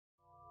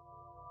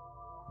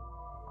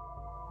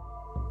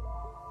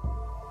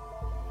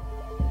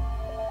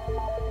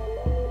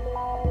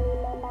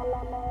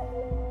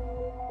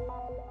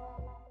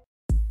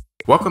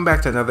Welcome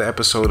back to another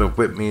episode of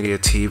Whip Media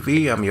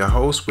TV. I'm your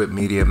host, Whip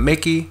Media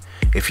Mickey.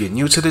 If you're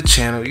new to the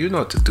channel, you know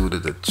what to do to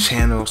the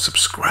channel.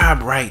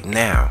 Subscribe right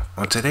now.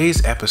 On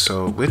today's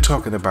episode, we're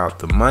talking about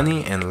the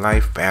money and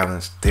life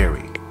balance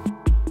theory.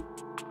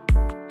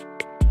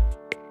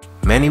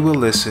 Many will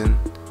listen,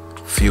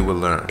 few will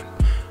learn.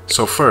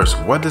 So first,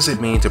 what does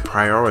it mean to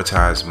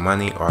prioritize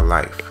money or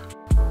life?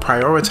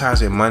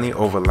 Prioritizing money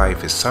over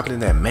life is something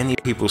that many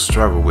people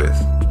struggle with.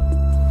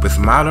 With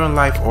modern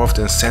life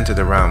often centered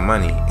around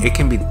money, it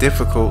can be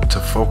difficult to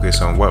focus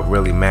on what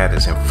really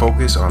matters and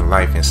focus on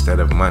life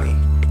instead of money.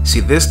 See,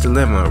 this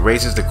dilemma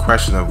raises the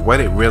question of what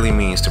it really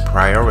means to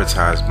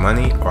prioritize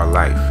money or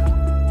life,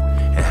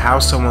 and how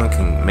someone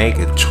can make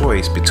a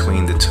choice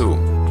between the two.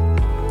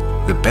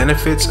 The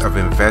benefits of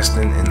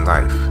investing in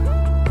life.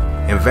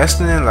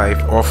 Investing in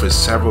life offers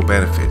several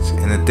benefits.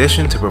 In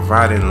addition to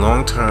providing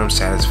long-term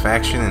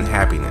satisfaction and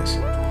happiness,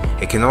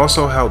 it can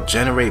also help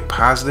generate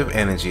positive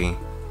energy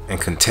and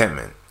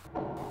contentment.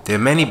 There are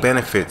many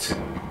benefits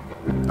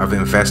of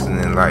investing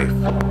in life.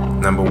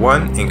 Number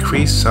one,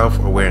 increased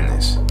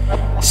self-awareness.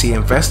 See,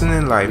 investing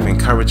in life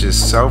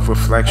encourages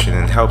self-reflection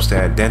and helps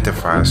to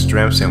identify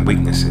strengths and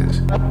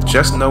weaknesses.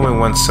 Just knowing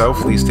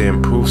oneself leads to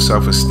improved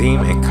self-esteem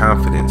and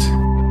confidence.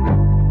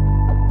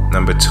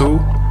 Number two,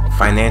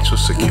 financial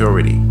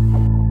security.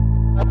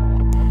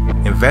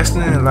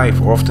 Investing in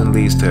life often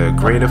leads to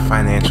greater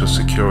financial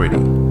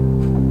security.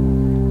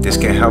 This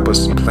can help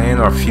us plan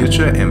our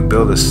future and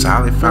build a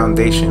solid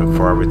foundation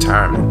for our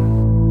retirement.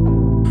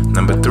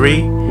 Number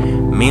three,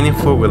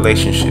 meaningful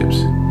relationships.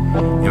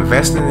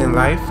 Investing in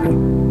life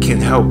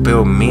can help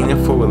build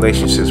meaningful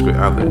relationships with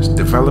others.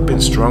 Developing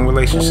strong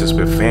relationships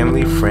with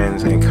family,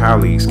 friends, and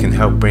colleagues can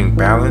help bring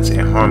balance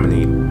and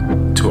harmony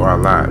to our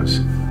lives.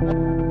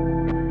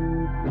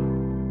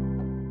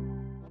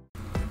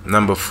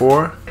 Number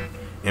four,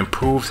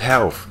 improved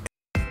health.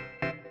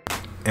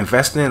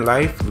 Investing in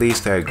life leads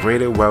to a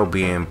greater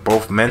well-being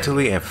both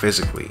mentally and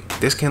physically.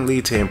 This can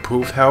lead to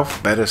improved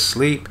health, better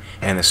sleep,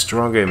 and a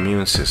stronger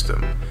immune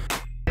system.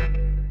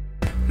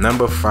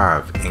 Number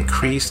five,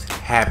 increased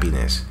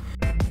happiness.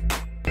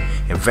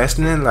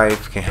 Investing in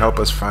life can help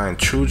us find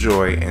true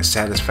joy and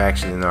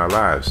satisfaction in our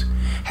lives.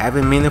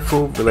 Having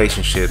meaningful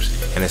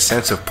relationships and a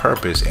sense of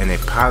purpose and a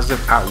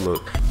positive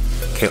outlook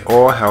can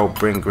all help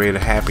bring greater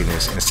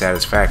happiness and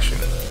satisfaction.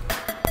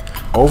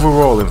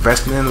 Overall,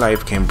 investing in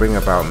life can bring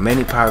about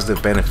many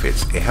positive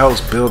benefits. It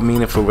helps build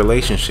meaningful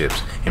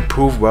relationships,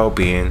 improve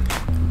well-being,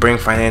 bring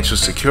financial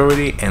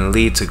security, and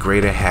lead to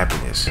greater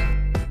happiness.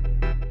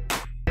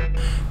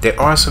 There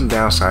are some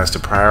downsides to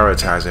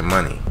prioritizing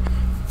money.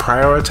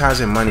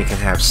 Prioritizing money can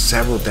have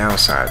several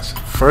downsides.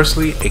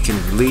 Firstly, it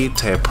can lead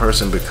to a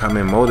person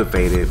becoming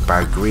motivated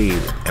by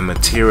greed and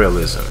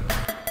materialism.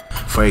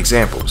 For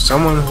example,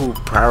 someone who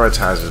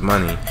prioritizes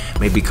money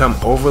may become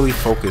overly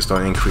focused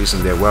on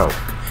increasing their wealth.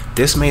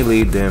 This may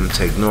lead them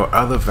to ignore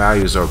other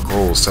values or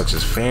goals such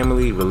as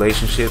family,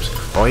 relationships,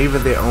 or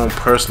even their own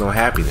personal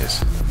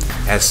happiness.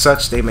 As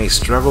such, they may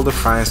struggle to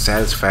find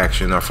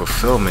satisfaction or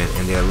fulfillment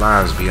in their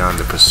lives beyond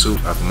the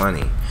pursuit of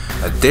money.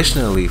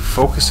 Additionally,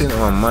 focusing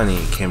on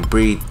money can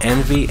breed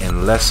envy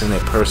and lessen a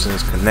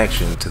person's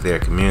connection to their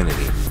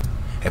community.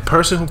 A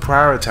person who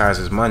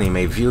prioritizes money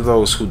may view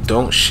those who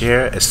don't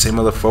share a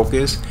similar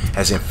focus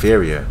as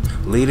inferior,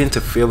 leading to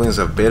feelings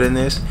of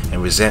bitterness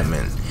and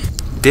resentment.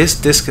 This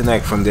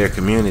disconnect from their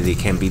community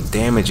can be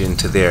damaging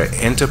to their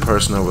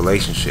interpersonal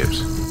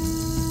relationships.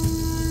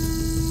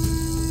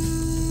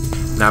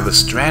 Now, the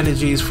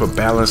strategies for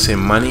balancing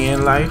money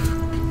and life.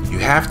 You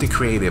have to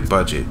create a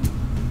budget.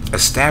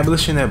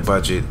 Establishing a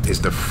budget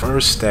is the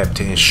first step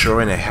to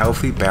ensuring a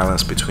healthy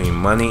balance between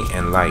money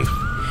and life.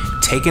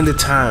 Taking the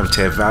time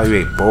to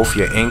evaluate both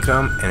your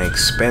income and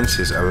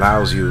expenses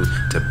allows you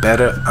to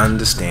better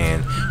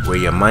understand where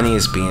your money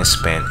is being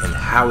spent and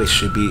how it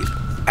should be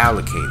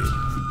allocated.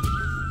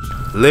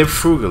 Live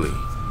frugally.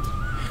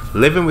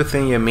 Living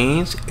within your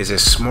means is a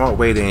smart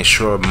way to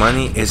ensure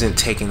money isn't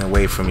taken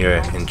away from your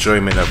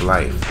enjoyment of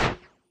life.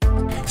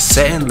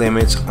 Setting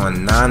limits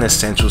on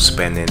non-essential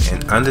spending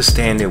and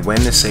understanding when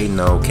to say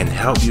no can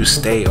help you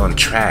stay on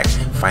track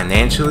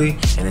financially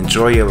and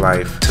enjoy your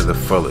life to the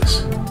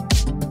fullest.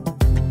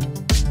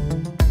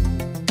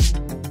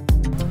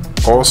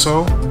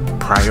 Also,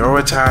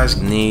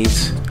 prioritize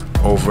needs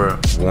over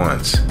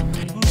wants.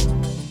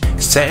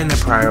 Setting a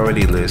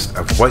priority list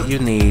of what you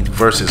need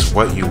versus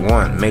what you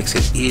want makes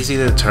it easy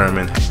to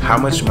determine how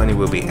much money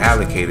will be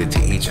allocated to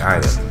each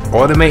item.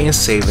 Automating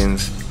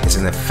savings is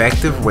an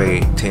effective way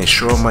to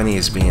ensure money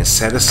is being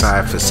set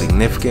aside for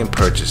significant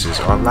purchases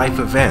or life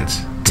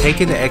events.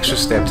 Taking the extra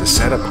step to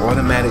set up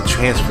automatic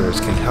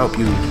transfers can help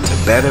you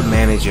to better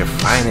manage your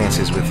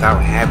finances without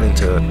having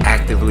to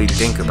actively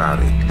think about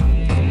it.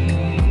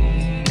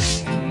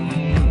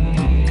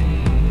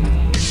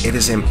 It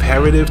is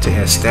imperative to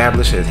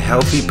establish a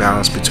healthy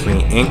balance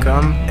between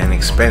income and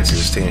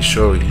expenses to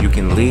ensure you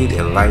can lead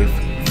a life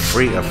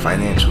free of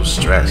financial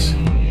stress.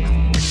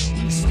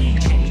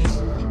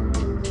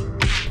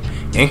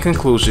 In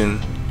conclusion,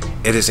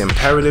 It is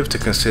imperative to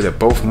consider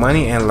both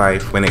money and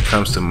life when it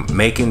comes to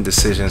making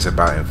decisions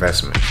about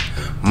investment.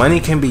 Money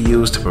can be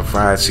used to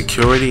provide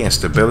security and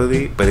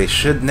stability, but it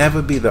should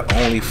never be the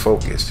only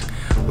focus.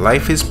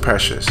 Life is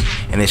precious,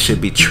 and it should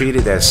be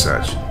treated as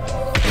such.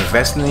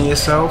 Investing in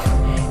yourself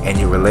and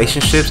your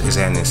relationships is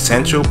an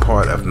essential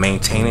part of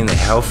maintaining a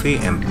healthy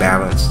and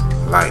balanced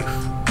life.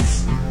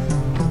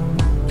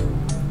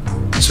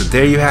 So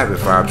there you have it,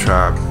 Vibe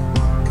Tribe.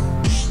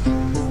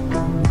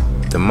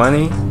 The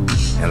money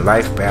and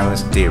life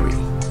balance theory.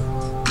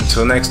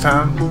 Until next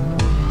time,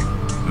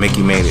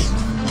 Mickey made it.